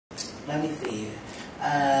let me see.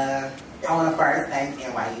 I want to first thank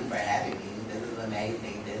NYU for having me. This is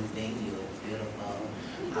amazing. This venue is beautiful.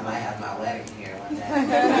 I might have my wedding here one day.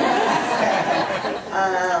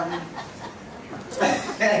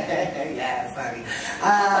 Yeah, it's funny.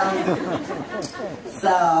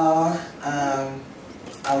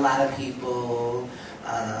 A lot of people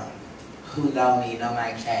who know me, know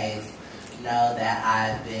my case, know that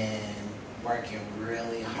I've been working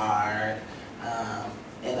really hard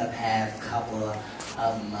in the past couple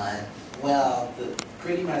of months. Well,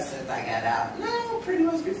 pretty much since I got out, no, pretty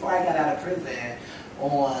much before I got out of prison,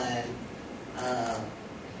 on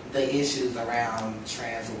the issues around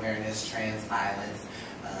trans awareness, trans violence,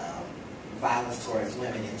 violence towards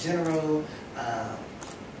women in general,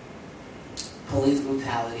 police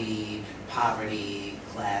brutality, poverty,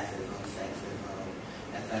 classism, sexism,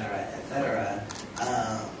 etc., etc.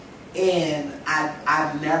 And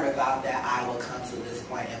I've never thought that I would come to this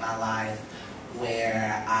point in my life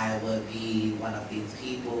where I would be one of these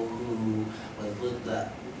people who was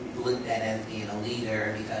looked at as being a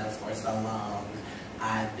leader, because for so long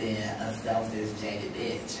I've been a selfish, jaded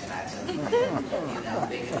bitch, and I just been,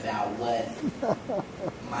 thinking about what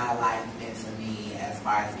my life meant to me as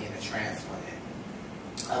far as being a trans woman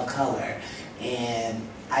of color. And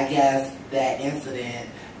I guess that incident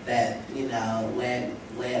that,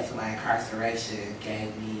 led to my incarceration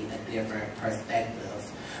gave me a different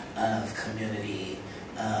perspective of community,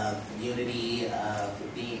 of unity, of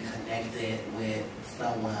being connected with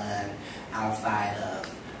someone outside of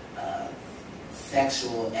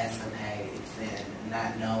sexual escapades, and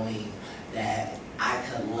not knowing that I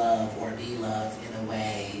could love or be loved in a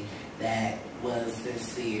way that was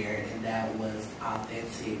sincere and that was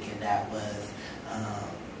authentic and that was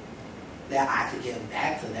that I could give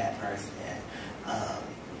back to that person.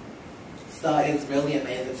 So it's really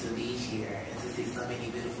amazing to be here and to see so many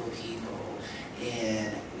beautiful people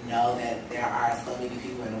and know that there are so many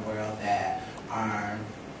people in the world that are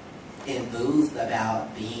enthused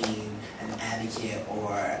about being an advocate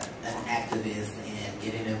or an activist and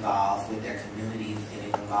getting involved with their communities,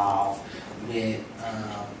 getting involved with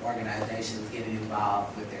organizations, getting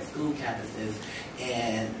involved with their school campuses,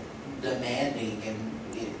 and demanding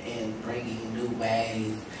and bringing new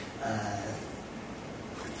ways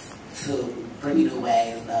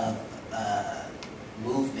of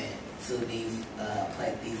movement to these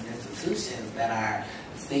institutions that are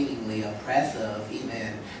seemingly oppressive.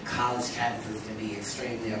 Even college campuses can be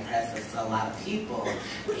extremely oppressive to a lot of people,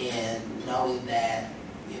 and knowing that,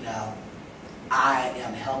 I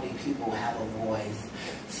am helping people have a voice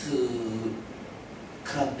to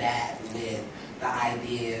combat with the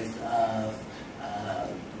ideas of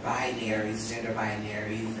binaries, gender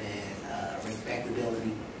binaries, and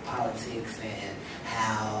respectability politics, and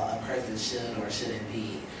how a person should or shouldn't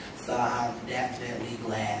be. So I'm definitely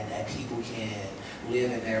glad that people can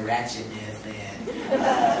live in their ratchetness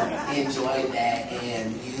and enjoy that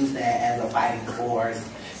and use that as a fighting force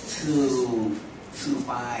to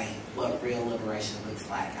find what real liberation looks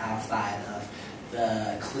like outside of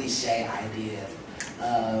the cliche ideas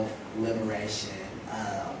of liberation.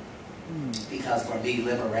 Because for me,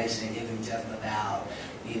 liberation isn't just about,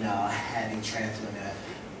 having trans women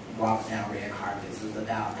walk down red carpets. It's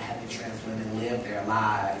about having trans women live their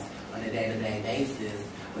lives on a day-to-day basis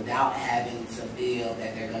without having to feel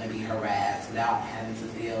that they're going to be harassed, without having to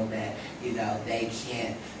feel that, they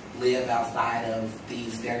can't live outside of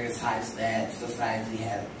these stereotypes that society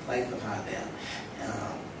has placed upon them.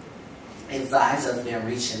 And so I've just been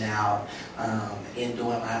reaching out and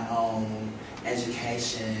doing my own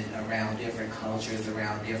education around different cultures,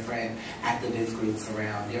 around different activist groups,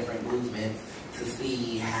 around different movements, to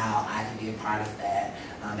see how I can be a part of that.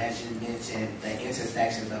 As you mentioned, the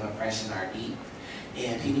intersections of oppression are deep,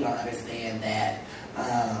 and people don't understand that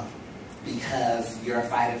because you're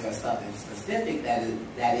fighting for something specific, that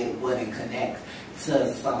it wouldn't connect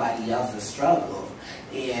to somebody else's struggle.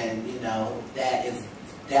 And, that is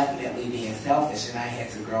definitely being selfish, and I had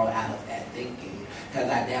to grow out of that thinking, because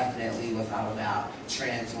I definitely was all about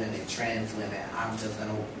trans women. I'm just going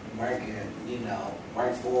to work and,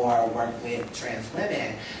 work with trans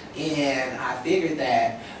women. And I figured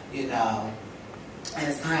that,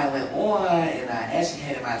 as time went on and I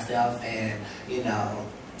educated myself and,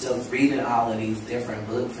 just reading all of these different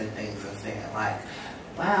books and things, and saying like,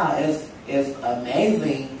 wow, it's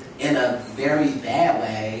amazing in a very bad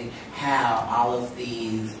way how all of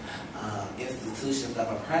these institutions of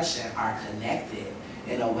oppression are connected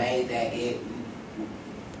in a way that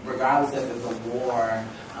regardless if it's a war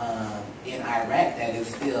in Iraq, that it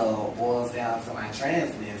still boils down to my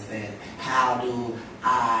transness, and how do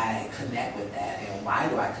I connect with that, and why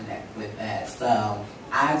do I connect with that? So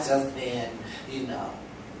I've just been, you know,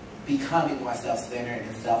 becoming more self-centered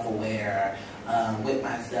and self-aware with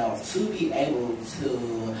myself to be able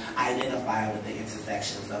to identify with the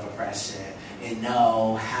intersections of oppression and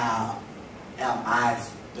know how am I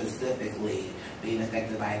specifically being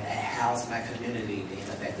affected by that, how's my community being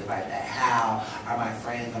affected by that, how are my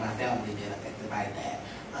friends and my family being affected by that.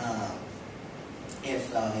 And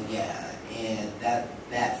so, yeah, and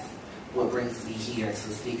that's what brings me here to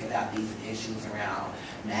speak about these issues around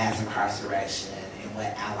mass incarceration and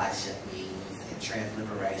what allyship means and trans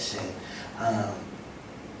liberation.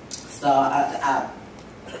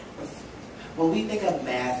 When we think of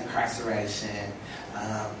mass incarceration,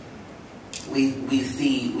 we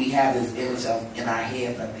have this image of, in our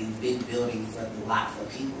heads, of these big buildings with lots of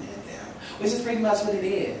people in them, which is pretty much what it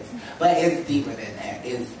is. But it's deeper than that.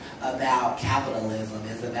 It's about capitalism.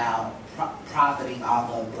 It's about profiting off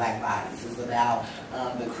of black bodies. It's about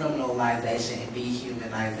the criminalization and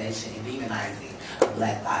dehumanization and demonizing of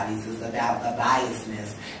black bodies. It's about the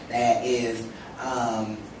biasness that is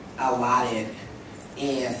allotted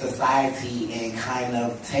in society and kind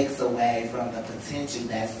of takes away from the potential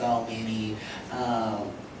that so many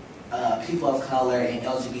people of color and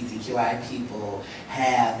LGBTQI people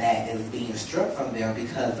have, that is being stripped from them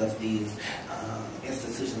because of these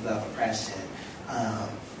institutions of oppression,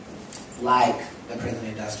 like the prison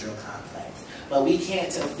industrial complex. But we can't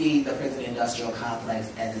just see the prison industrial complex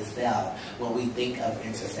as itself when we think of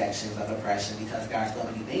intersections of oppression, because there are so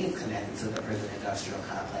many things connected to the prison industrial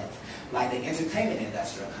complex, like the entertainment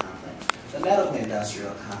industrial complex, the medical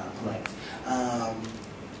industrial complex,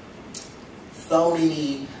 so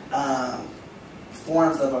many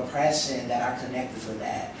forms of oppression that are connected to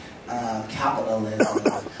that, capitalism,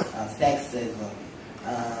 sexism,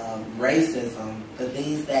 racism, the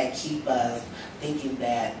things that keep us thinking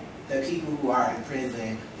that the people who are in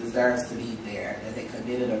prison deserve to be there, that they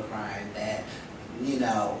committed a crime, that, you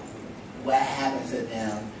know, what happened to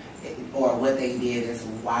them or what they did is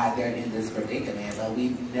why they're in this predicament. But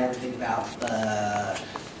we never think about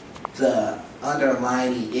the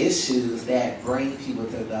underlying issues that bring people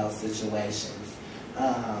to those situations.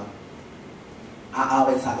 I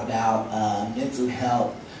always talk about mental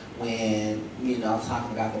health when, you know,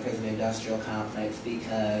 talking about the prison industrial complex,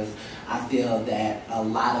 because I feel that a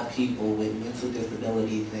lot of people with mental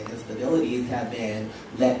disabilities and instabilities have been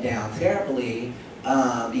let down terribly,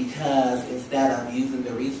 because instead of using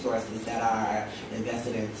the resources that are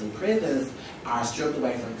invested into prisons, are stripped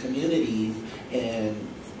away from communities, and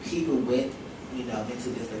people with, you know,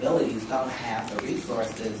 mental disabilities don't have the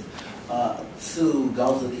resources to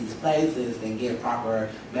go to these places and get proper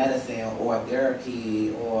medicine or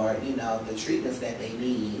therapy or, you know, the treatments that they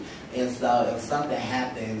need. And so if something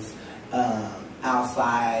happens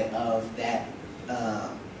outside of that,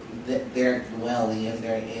 their dwelling, if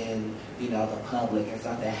they're in, you know, the public, and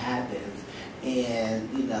something happens and,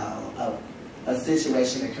 you know, a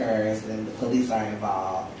situation occurs and the police are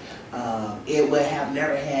involved, it would have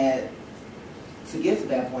never had to get to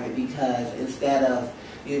that point, because instead of,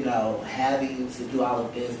 you know, having to do all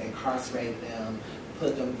of this, incarcerate them,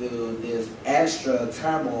 put them through this extra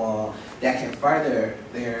turmoil that can further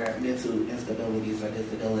their mental instabilities or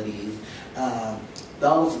disabilities,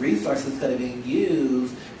 those resources could have been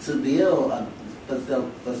used to build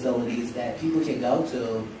facilities that people can go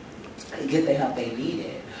to and get the help they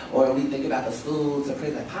needed. Or we think about the school to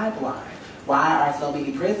prison pipeline. Why are so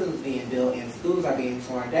many prisons being built and schools are being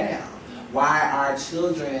torn down? Why are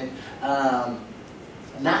children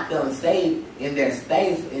not feeling safe in their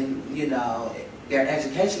space, in, you know, their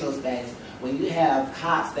educational space, when you have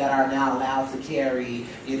cops that are now allowed to carry,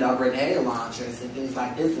 you know, grenade launchers and things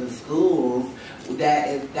like this in schools?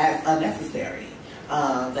 That's unnecessary.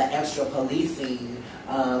 The extra policing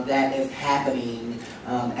that is happening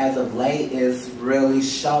as of late is really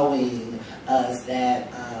showing us that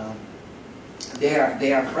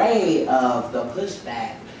they're afraid of the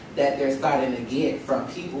pushback that they're starting to get from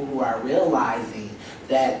people who are realizing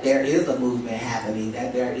that there is a movement happening,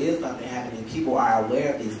 that there is something happening. People are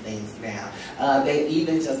aware of these things now. They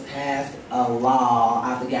even just passed a law,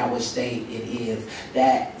 I forgot which state it is,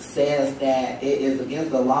 that says that it is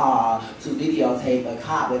against the law to videotape a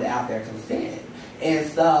cop without their consent. And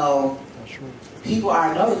so people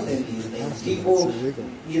are noticing these things. People,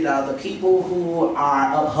 you know, the people who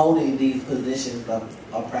are upholding these positions of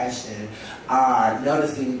oppression are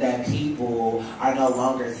noticing that people are no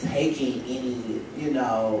longer taking any, you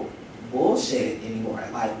know, bullshit anymore.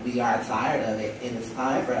 Like, we are tired of it, and it's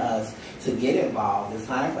time for us to get involved. It's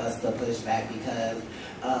time for us to push back, because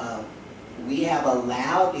we have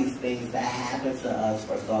allowed these things that happen to us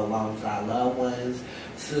for so long, to our loved ones,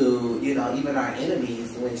 to, you know, even our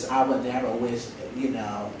enemies, which I would never wish, you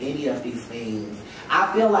know, any of these things.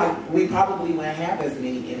 I feel like we probably wouldn't have as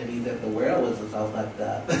many enemies if the world wasn't so fucked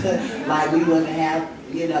up. Like, we wouldn't have,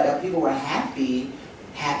 you know, if people were happier,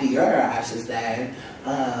 I should say,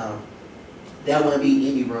 there wouldn't be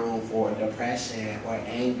any room for depression or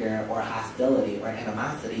anger or hostility or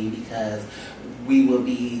animosity, because we would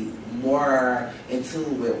be more in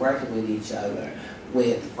tune with working with each other,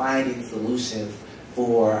 with finding solutions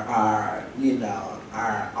for our, you know,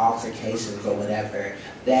 our altercations or whatever,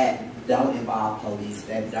 that don't involve police,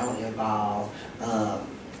 that don't involve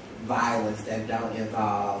violence, that don't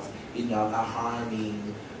involve, you know, the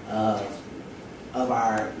harming of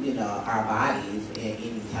our, you know, our bodies in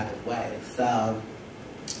any type of way. So,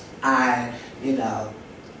 you know,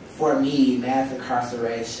 for me, mass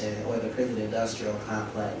incarceration, or the prison industrial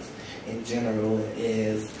complex in general,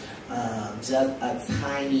 is just a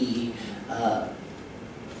tiny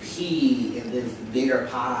pea in this bigger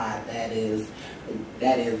pod that is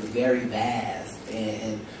very vast.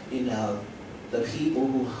 And, you know, the people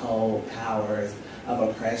who hold powers of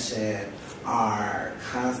oppression are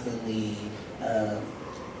constantly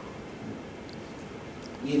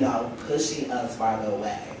you know, pushing us farther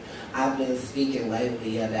away. I've been speaking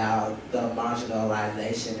lately about the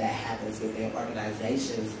marginalization that happens within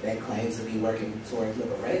organizations that claim to be working towards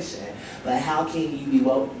liberation. But how can you be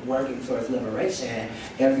working towards liberation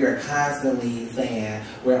if you're constantly saying,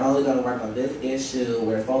 we're only going to work on this issue,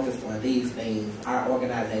 we're focused on these things, our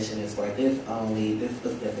organization is for this only, this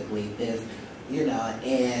specifically, this, you know,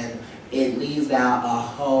 and it leaves out a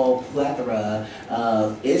whole plethora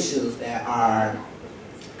of issues that are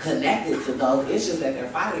connected to those issues that they're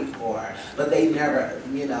fighting for. But they never,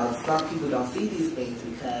 you know, some people don't see these things,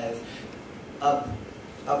 because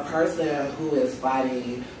a person who is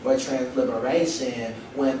fighting for trans liberation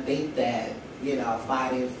wouldn't think that, you know,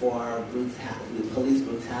 fighting for police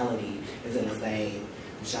brutality is in the same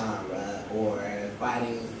genre, or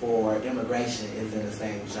fighting for immigration is in the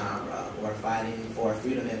same genre, or fighting for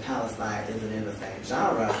freedom in Palestine isn't in the same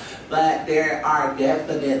genre. But there are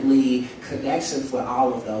definitely connections with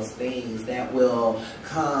all of those things that will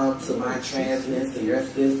come to my transness, to your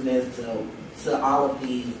cisness, to all of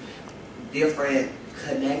these different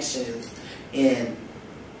connections. And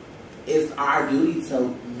it's our duty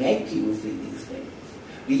to make people see these things.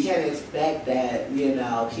 We can't expect that, you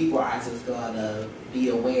know, people are just going to be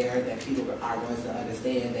aware, that people are going to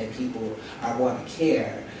understand, that people are going to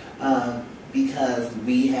care, because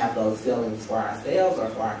we have those feelings for ourselves or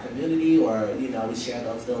for our community, or, you know, we share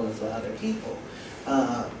those feelings with other people.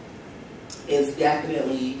 It's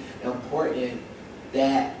definitely important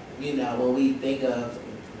that, you know, when we think of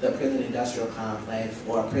the prison industrial complex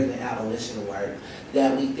or prison abolition work,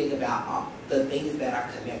 that we think about all the things that are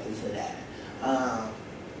connected to that.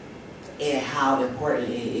 And how important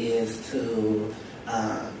it is to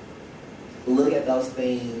look at those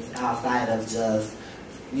things outside of just,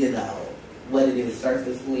 you know, what it is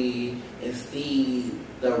surfacely, and see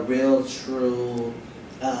the real, true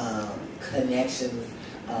connections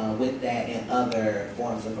with that and other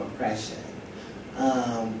forms of oppression.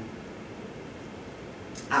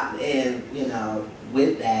 And, you know,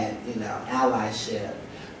 with that, you know, allyship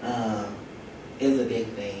is a big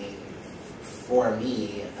thing for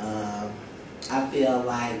me. I feel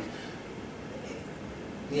like,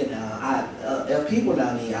 you know, if people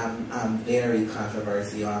know me, I'm very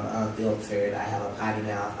controversial, I'm unfiltered, I have a potty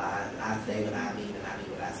mouth, I say what I mean, and I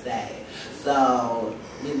mean what I say. So,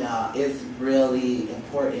 you know, it's really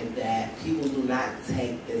important that people do not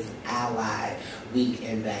take this ally week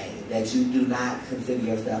in vain, that you do not consider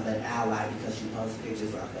yourself an ally because you post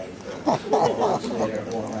pictures on Facebook or on Twitter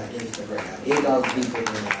or on Instagram. It goes deeper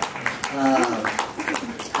than that.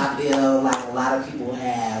 I feel like a lot of people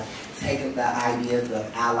have taken the ideas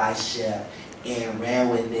of allyship and ran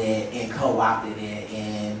with it and co-opted it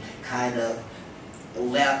and kind of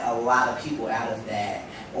left a lot of people out of that,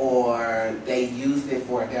 or they used it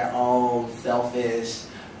for their own selfish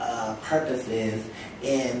purposes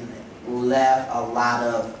and left a lot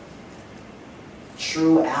of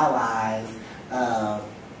true allies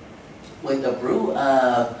with the brew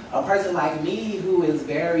of a person like me who is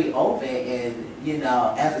very open and, you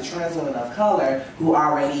know, as a trans woman of color who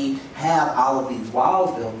already have all of these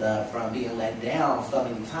walls built up from being let down so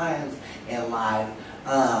many times in life,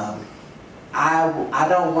 I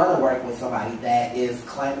don't want to work with somebody that is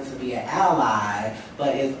claiming to be an ally,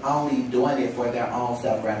 but is only doing it for their own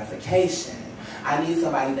self-gratification. I need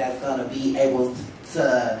somebody that's going to be able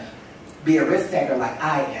to be a risk taker like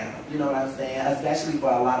I am. You know what I'm saying? Especially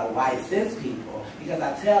for a lot of white cis people. Because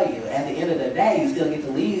I tell you, at the end of the day, you still get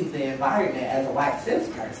to leave the environment as a white cis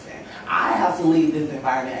person. I have to leave this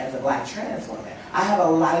environment as a black trans woman. I have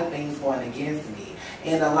a lot of things going against me.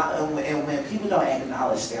 And when people don't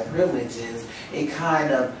acknowledge their privileges, it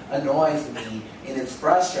kind of annoys me, and it's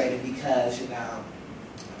frustrating because, you know,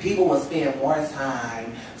 people will spend more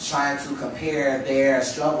time trying to compare their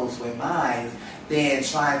struggles with mine than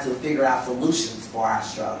trying to figure out solutions for our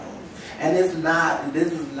struggles. And this is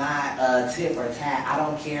not a tit for tat. I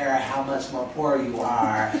don't care how much more poor you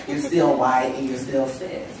are, you're still white and you're still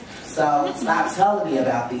cis. So stop telling me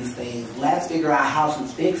about these things. Let's figure out how to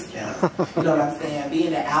fix them. You know what I'm saying?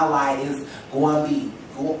 Being an ally is going to be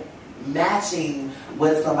matching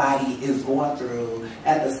what somebody is going through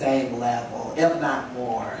at the same level, if not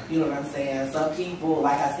more. You know what I'm saying? Some people,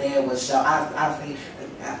 like I said, will show.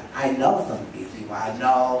 I know some of these people. I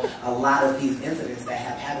know a lot of these incidents that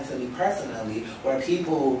have happened to me personally, where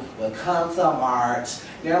people would come to a march.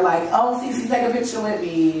 They're like, "Oh, CeCe, take a picture with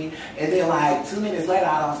me," and then like 2 minutes later,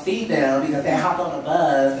 I don't see them because they hopped on the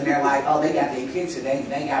bus and they're like, "Oh, they got their picture. They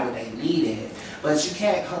got what they needed." But you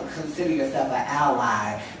can't consider yourself an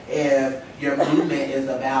ally if your movement is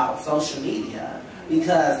about social media.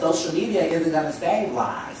 Because social media isn't going to save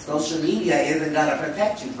lives. Social media isn't going to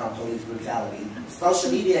protect you from police brutality.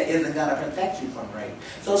 Social media isn't going to protect you from rape.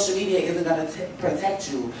 Social media isn't going to protect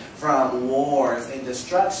you from wars and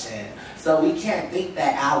destruction. So we can't think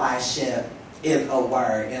that allyship is a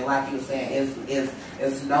word. And like you were saying, it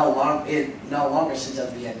no longer should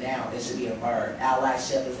just be a noun. It should be a verb.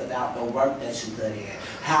 Allyship is about the work that you put in.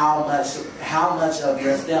 How much of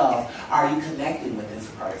yourself are you connecting with this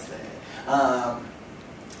person?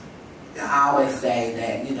 I always say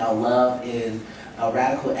that, you know, love is a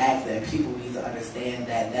radical act, and people need to understand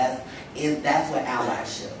that that's what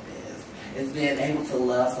allyship is. It's being able to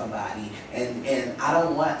love somebody, and I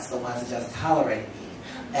don't want someone to just tolerate me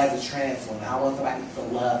as a trans woman. I want somebody to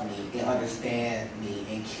love me and understand me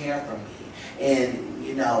and care for me, and,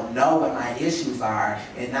 you know what my issues are,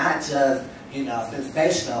 and not just, you know,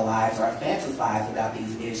 sensationalize or fantasize about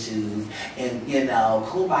these issues and, you know,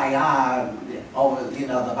 kumbaya over, you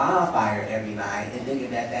know, the bonfire every night and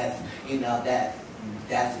thinking that that's, you know,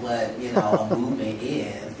 that's what, you know, a movement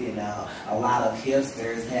is. You know, a lot of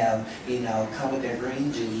hipsters have, you know, come with their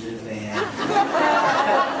green juices and the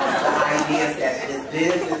idea is that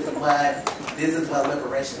this is what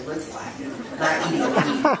liberation looks like. It's not eating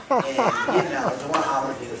meat and, you know, doing all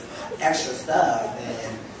of this extra stuff.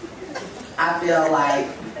 And I feel like,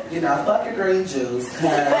 you know, fuck your green juice, because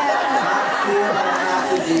I still don't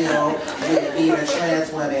have to deal with being a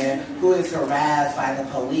trans woman who is harassed by the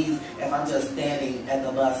police if I'm just standing at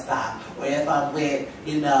the bus stop, or if I'm with,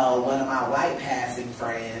 you know, one of my white passing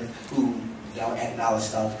friends who don't acknowledge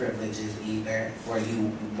those privileges either, for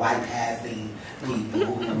you white passing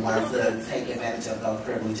people who want to take advantage of those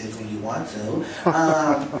privileges when you want to.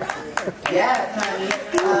 Yes, honey.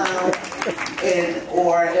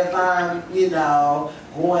 Or if I'm, you know,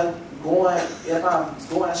 if I'm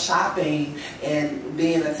going shopping and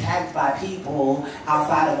being attacked by people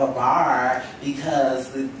outside of a bar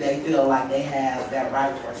because they feel like they have that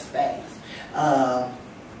right for space. And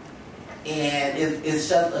it's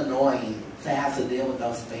just annoying to have to deal with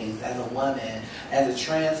those things as a woman, as a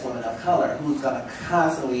trans woman of color, who's going to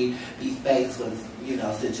constantly be faced with, you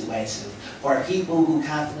know, situations. For people who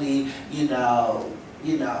constantly, you know,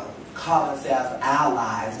 call themselves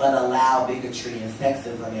allies, but allow bigotry and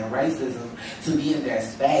sexism and racism to be in their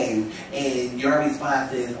space, and your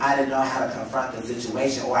response is, I didn't know how to confront the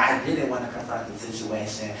situation, or I didn't want to confront the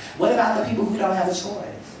situation. What about the people who don't have a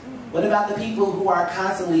choice? What about the people who are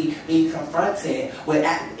constantly being confronted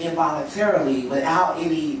involuntarily, without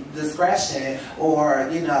any discretion, or,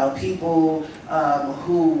 you know, people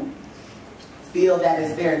who feel that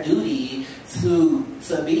it's their duty to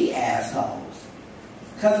be assholes?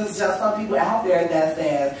 Because it's just some people out there that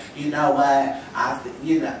says, you know what, I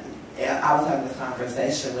was having this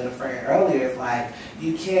conversation with a friend earlier. It's like,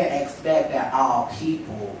 you can't expect that all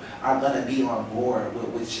people are going to be on board with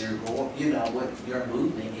what your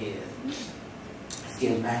movement is.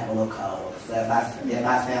 Excuse me, I have a little cold, so if I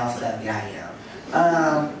sound stuffy, I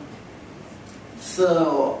am.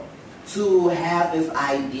 So to have this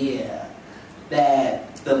idea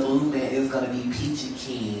that the movement is going to be peachy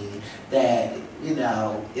keen, that, you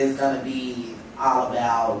know, it's going to be all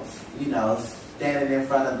about, you know, standing in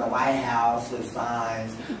front of the White House with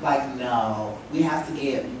signs. Like, no, we have to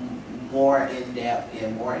get more in depth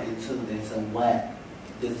and more in tune into what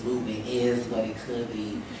this movement is, what it could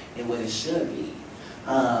be, and what it should be.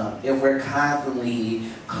 If we're constantly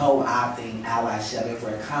co-opting allyship, if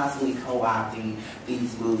we're constantly co-opting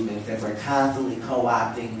these movements, if we're constantly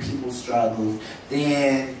co-opting people's struggles,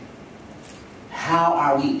 then how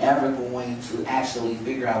are we ever going to actually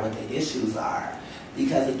figure out what the issues are?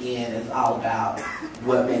 Because again, it's all about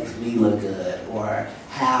what makes me look good, or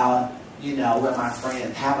how, you know, with my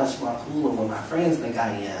friends, how much more cooler will my friends think I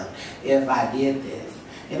am if I did this.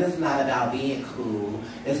 And it's not about being cool.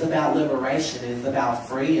 It's about liberation. It's about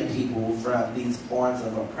freeing people from these forms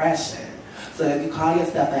of oppression. So if you call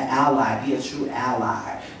yourself an ally, be a true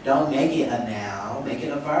ally. Don't make it a noun, make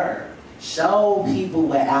it a verb. Show people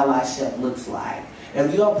what allyship looks like.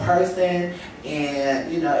 If you're a person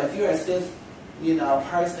and, you know, if you're a cis, you know,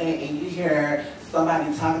 person and you hear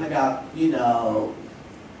somebody talking about, you know,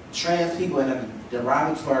 trans people in a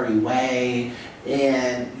derogatory way,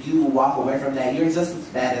 and you walk away from that, you're just as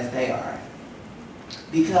bad as they are.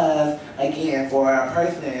 Because, again, for a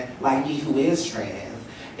person like me who is trans,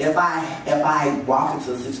 if I walk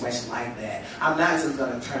into a situation like that, I'm not just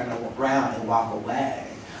going to turn around and walk away.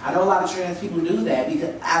 I know a lot of trans people do that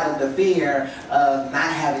because out of the fear of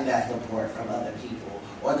not having that support from other people,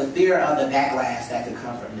 or the fear of the backlash that could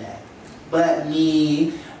come from that. But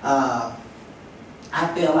me, I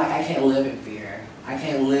feel like I can't live in fear. I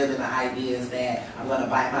can't live in the ideas that I'm going to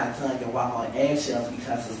bite my tongue and walk on eggshells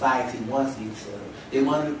because society wants me to. They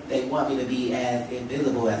want me to be as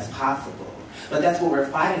invisible as possible. But that's what we're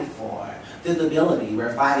fighting for, visibility.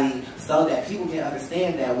 We're fighting so that people can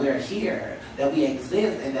understand that we're here, that we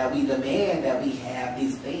exist, and that we demand that we have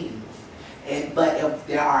these things. But if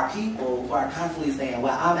there are people who are constantly saying,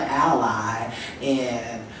 well, I'm an ally,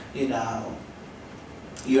 and, you know,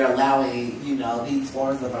 you're allowing, you know, these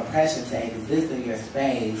forms of oppression to exist in your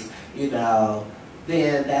space, you know,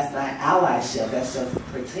 then that's not allyship, that's just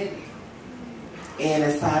pretending. And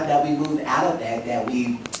it's time that we move out of that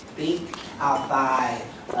we think outside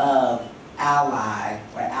of ally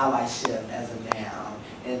or allyship as a noun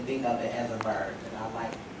and think of it as a verb. And I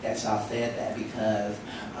like that y'all said that because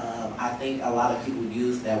I think a lot of people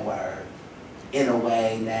use that word in a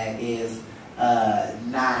way that is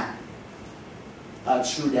not a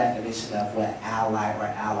true definition of what ally or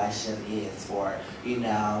allyship is for, you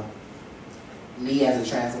know, me as a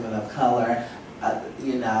trans woman of color.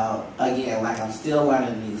 You know, again, like I'm still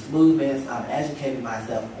learning these movements, I'm educating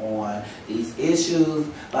myself on these issues,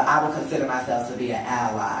 but I would consider myself to be an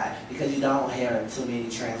ally because you don't hear too many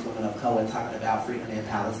trans women of color talking about freedom in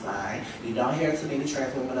Palestine. You don't hear too many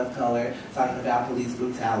trans women of color talking about police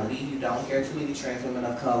brutality. You don't hear too many trans women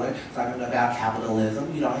of color talking about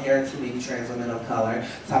capitalism. You don't hear too many trans women of color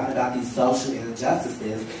talking about these social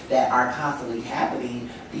injustices that are constantly happening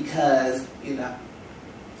because, you know,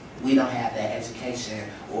 we don't have that education,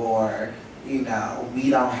 or, you know,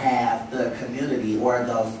 we don't have the community or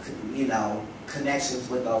those, you know, connections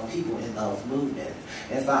with those people in those movements.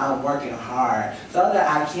 And so I'm working hard so that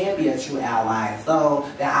I can be a true ally, so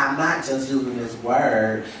that I'm not just using this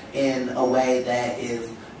word in a way that is,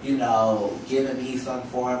 you know, giving me some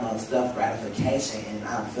form of self-gratification and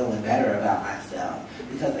I'm feeling better about myself.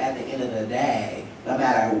 Because at the end of the day, no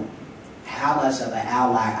matter how much of an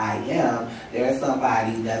ally I am, there's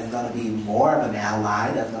somebody that's going to be more of an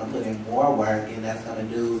ally, that's going to put in more work, and that's going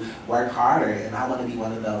to work harder, and I want to be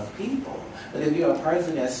one of those people. But if you're a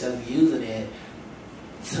person that's just using it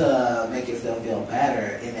to make yourself feel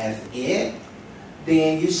better, and that's it,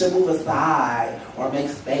 then you should move aside or make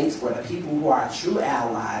space for the people who are true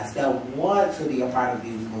allies that want to be a part of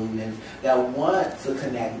these movements, that want to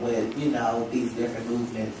connect with, you know, these different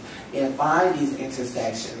movements, and find these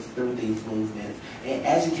intersections through these movements, and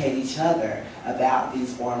educate each other about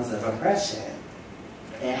these forms of oppression,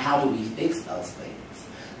 and how do we fix those things.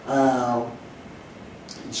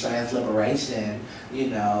 Trans liberation, you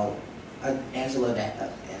know, Angela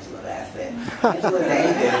Davis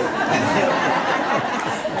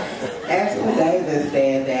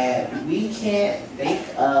said that we can't think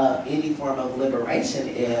of any form of liberation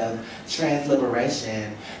if trans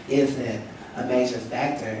liberation isn't a major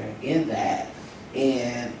factor in that.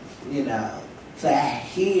 And, you know, to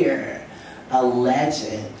hear a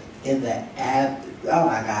legend in the oh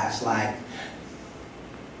my gosh, like,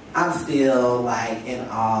 I'm still like in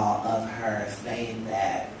awe of her saying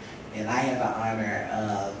that. And I had the honor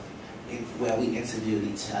of, well, we interviewed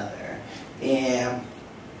each other. And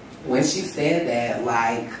when she said that,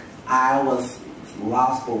 like, I was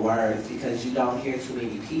lost for words because you don't hear too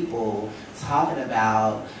many people talking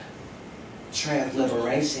about trans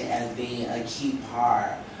liberation as being a key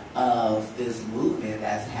part of this movement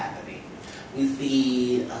that's happening. We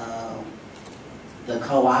see the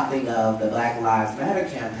co-opting of the Black Lives Matter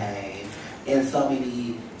campaign and so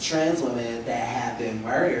many trans women that have been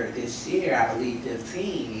murdered this year, I believe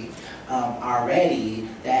 15 already,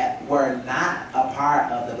 that were not a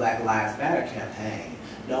part of the Black Lives Matter campaign.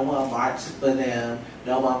 No one marched for them,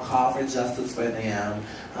 no one called for justice for them,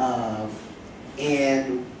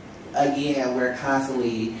 and again, we're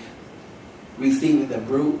constantly receiving the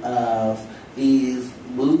brunt of these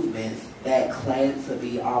movements that claim to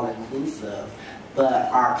be all-inclusive, but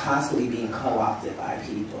are constantly being co-opted by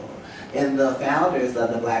people. And the founders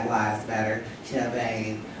of the Black Lives Matter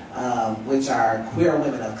campaign, which are queer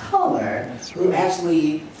women of color, who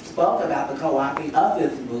actually spoke about the co-opting of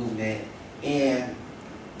this movement and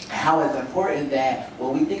how it's important that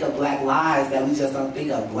when we think of Black lives, that we just don't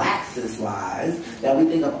think of Black cis lives, that we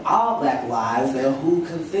think of all Black lives and who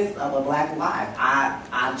consists of a Black life.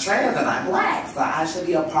 I'm trans and I'm Black, so I should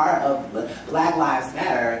be a part of Black Lives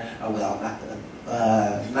Matter. Oh, well,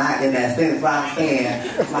 not in that sense, but I'm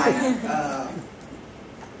saying, like,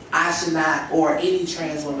 I should not, or any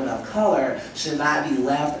trans woman of color should not be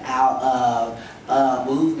left out of a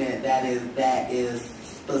movement that is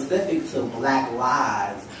specific to Black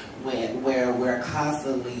lives, where we're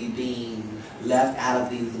constantly being left out of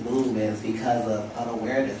these movements because of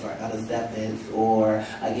unawareness or unacceptance, or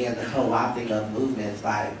again the co-opting of movements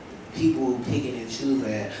by people picking and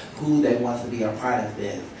choosing who they want to be a part of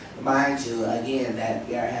this. Mind you, again, that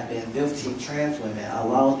there have been 15 trans women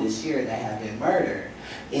alone this year that have been murdered,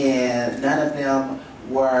 and none of them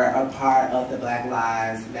were a part of the Black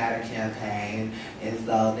Lives Matter campaign, and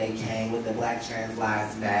so they came with the Black Trans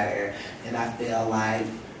Lives Matter, and I feel like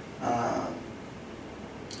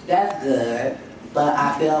that's good, but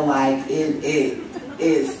I feel like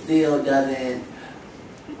it still doesn't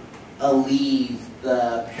alleviate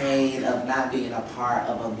the pain of not being a part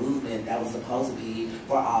of a movement that was supposed to be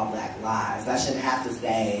for all Black lives. I shouldn't have to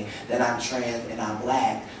say that I'm trans and I'm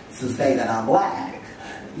Black to say that I'm Black.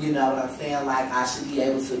 You know what I'm saying? Like, I should be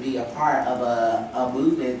able to be a part of a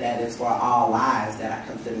movement that is for all lives that I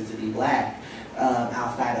consider to be Black,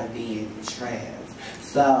 outside of being trans.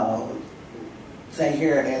 So, to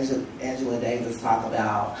hear Angela Davis talk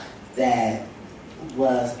about that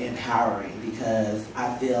was empowering, because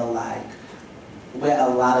I feel like with a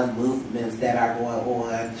lot of movements that are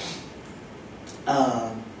going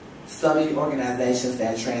on, so many organizations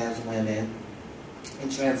that trans women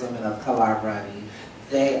and trans women of color are running,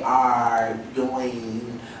 they are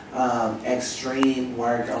doing extreme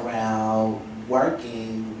work around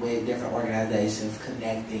working with different organizations,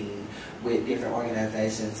 connecting with different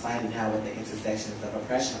organizations, finding out what the intersections of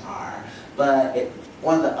oppression are. But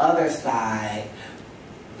on the other side,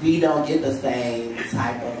 we don't get the same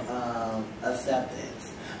type of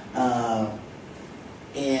acceptance.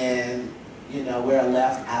 And, you know, we're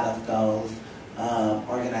left out of those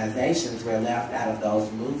organizations, we're left out of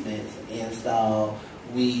those movements, and so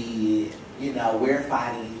we're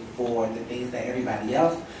fighting for the things that everybody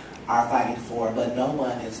else are fighting for, but no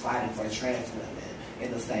one is fighting for trans women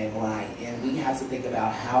in the same light. And we have to think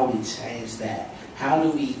about how we change that. How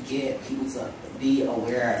do we get people to be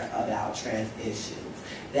aware about trans issues?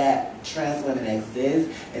 That trans women exist,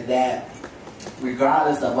 and that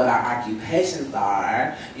regardless of what our occupations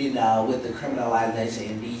are, you know, with the criminalization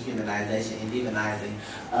and dehumanization and demonizing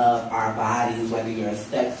of our bodies, whether you're a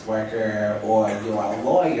sex worker or you're a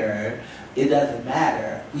lawyer, it doesn't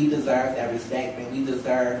matter. We deserve that respect, and we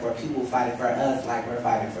deserve for people fighting for us like we're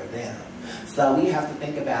fighting for them. So we have to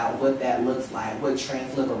think about what that looks like, what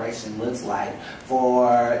trans liberation looks like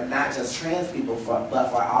for not just trans people, but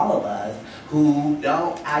for all of us who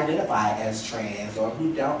don't identify as trans or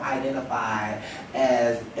who don't identify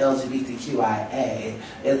as LGBTQIA.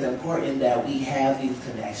 It's important that we have these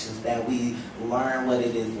connections, that we learn what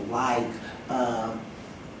it is like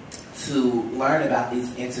to learn about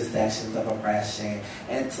these intersections of oppression,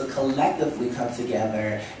 and to collectively come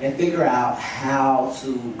together and figure out how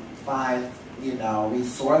to find, you know,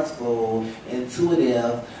 resourceful,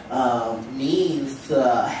 intuitive means to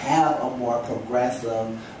have a more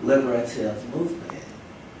progressive, liberative movement.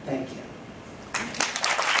 Thank you.